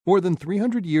More than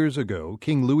 300 years ago,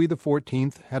 King Louis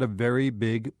XIV had a very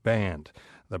big band.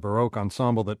 The Baroque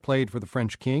ensemble that played for the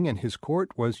French king and his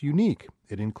court was unique.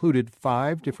 It included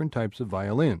 5 different types of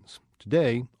violins.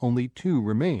 Today, only 2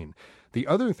 remain. The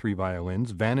other 3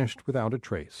 violins vanished without a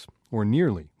trace, or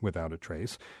nearly without a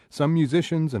trace. Some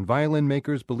musicians and violin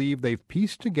makers believe they've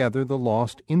pieced together the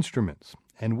lost instruments,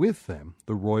 and with them,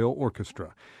 the royal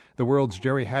orchestra. The World's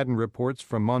Jerry Haddon reports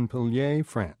from Montpellier,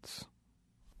 France.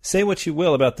 Say what you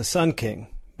will about the Sun King,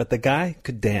 but the guy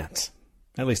could dance.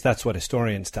 At least that's what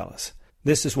historians tell us.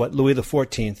 This is what Louis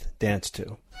XIV danced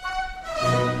to.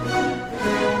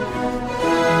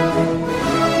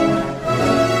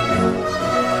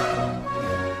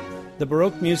 The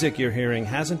Baroque music you're hearing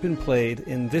hasn't been played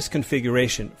in this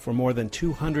configuration for more than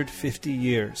 250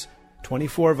 years.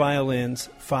 24 violins,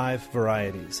 5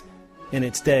 varieties. In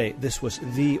its day, this was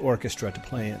the orchestra to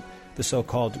play in, the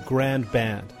so-called Grand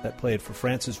Band that played for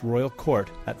France's royal court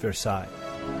at Versailles.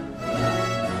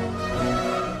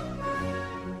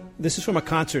 This is from a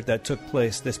concert that took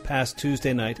place this past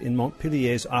Tuesday night in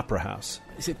Montpellier's Opera House.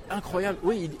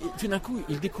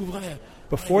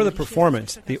 Before the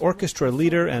performance, the orchestra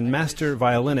leader and master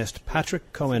violinist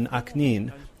Patrick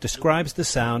Cohen-Acnin describes the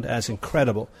sound as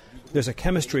incredible. There's a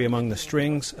chemistry among the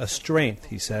strings, a strength,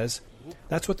 he says.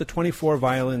 That's what the 24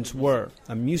 violins were,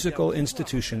 a musical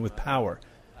institution with power.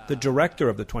 The director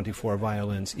of the 24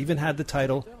 violins even had the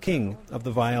title King of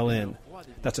the Violin.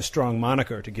 That's a strong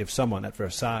moniker to give someone at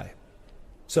Versailles.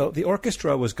 So the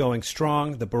orchestra was going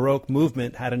strong, the Baroque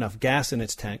movement had enough gas in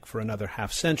its tank for another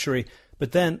half century,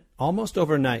 but then, almost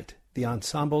overnight, the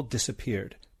ensemble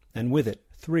disappeared, and with it,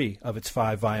 3 of its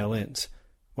 5 violins.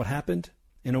 What happened?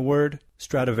 In a word,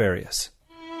 Stradivarius.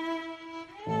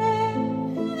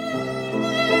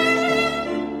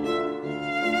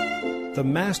 The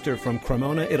master from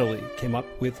Cremona, Italy, came up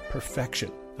with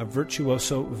perfection, a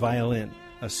virtuoso violin,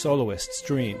 a soloist's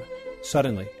dream.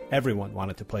 Suddenly, everyone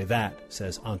wanted to play that,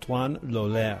 says Antoine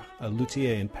Loller, a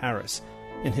luthier in Paris.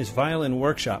 In his violin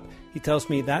workshop, he tells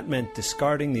me that meant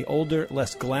discarding the older,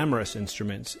 less glamorous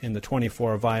instruments in the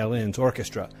 24 violins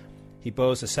orchestra. He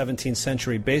bows a 17th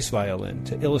century bass violin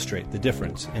to illustrate the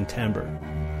difference in timbre.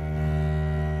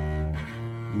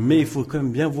 Mais il faut quand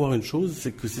même bien voir une chose,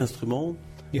 c'est que cet instrument...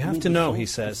 You have to know, he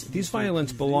says, these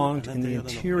violins belonged in the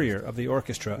interior of the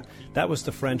orchestra. That was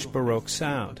the French Baroque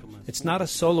sound. It's not a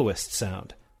soloist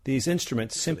sound. These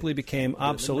instruments simply became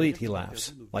obsolete, he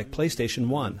laughs, like PlayStation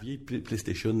 1.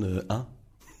 PlayStation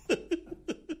 1.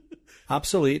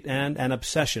 Obsolete and an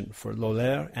obsession for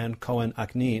Loller and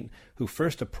Cohen-Acnin, who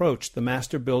first approached the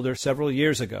master builder several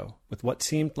years ago with what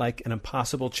seemed like an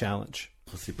impossible challenge.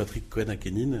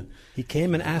 He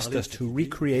came and asked us to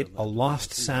recreate a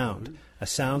lost sound, a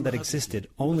sound that existed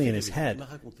only in his head.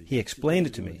 He explained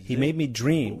it to me. He made me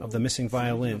dream of the missing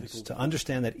violins, to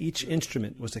understand that each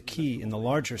instrument was a key in the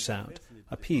larger sound,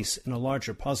 a piece in a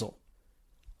larger puzzle.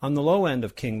 On the low end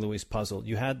of King Louis's puzzle,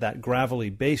 you had that gravelly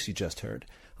bass you just heard.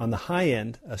 On the high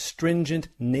end, a stringent,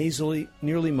 nasally,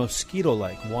 nearly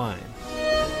mosquito-like whine.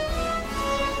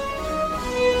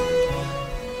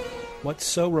 What's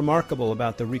so remarkable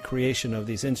about the recreation of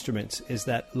these instruments is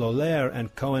that Loller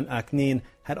and Cohen-Acnin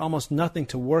had almost nothing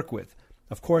to work with.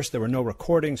 Of course, there were no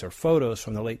recordings or photos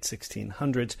from the late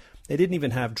 1600s. They didn't even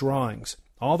have drawings.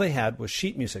 All they had was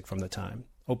sheet music from the time,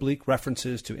 oblique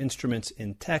references to instruments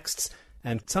in texts,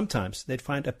 and sometimes they'd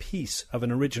find a piece of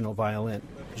an original violin.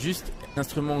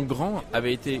 L'instrument grand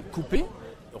avait été coupé.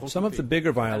 Some of the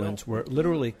bigger violins were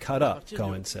literally cut up,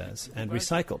 Cohen says, and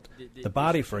recycled. The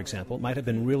body, for example, might have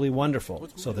been really wonderful,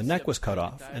 so the neck was cut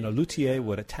off, and a luthier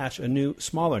would attach a new,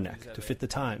 smaller neck to fit the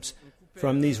times.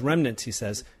 From these remnants, he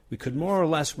says, we could more or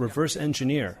less reverse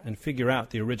engineer and figure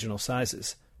out the original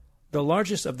sizes. The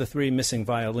largest of the 3 missing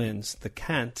violins, the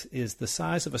cant, is the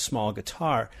size of a small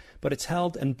guitar, but it's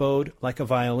held and bowed like a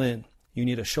violin. You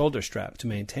need a shoulder strap to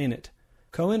maintain it.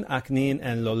 Cohen-Acnin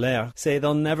and Loller say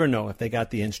they'll never know if they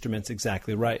got the instruments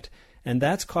exactly right, and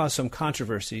that's caused some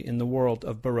controversy in the world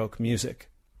of Baroque music.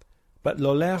 But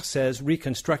Loller says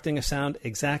reconstructing a sound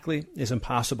exactly is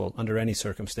impossible under any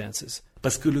circumstances.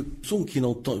 Parce que le son qu'il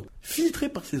entend,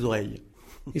 filtré par ses oreilles.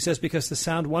 He says because the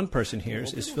sound one person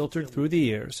hears is filtered through the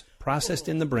ears, processed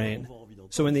in the brain,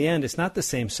 so in the end it's not the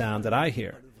same sound that I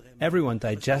hear. Everyone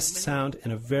digests sound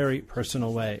in a very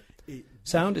personal way.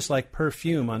 Sound is like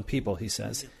perfume on people, he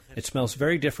says. It smells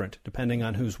very different depending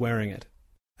on who's wearing it.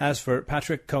 As for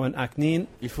Patrick Cohen-Acnin,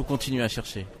 Il faut continuer à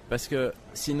chercher, parce que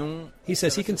sinon... He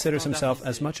says he considers himself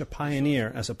as much a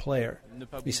pioneer as a player.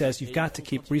 He says you've got to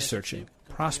keep researching,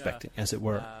 prospecting, as it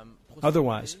were.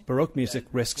 Otherwise, Baroque music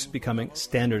risks becoming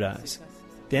standardized.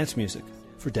 Dance music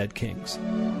for dead kings.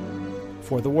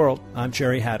 For The World, I'm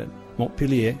Jerry Haddon,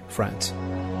 Montpellier, France.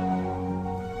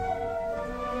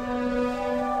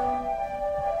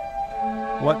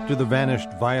 What do the vanished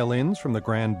violins from the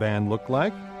grand band look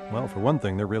like? Well, for one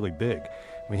thing, they're really big.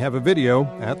 We have a video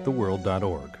at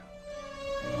theworld.org.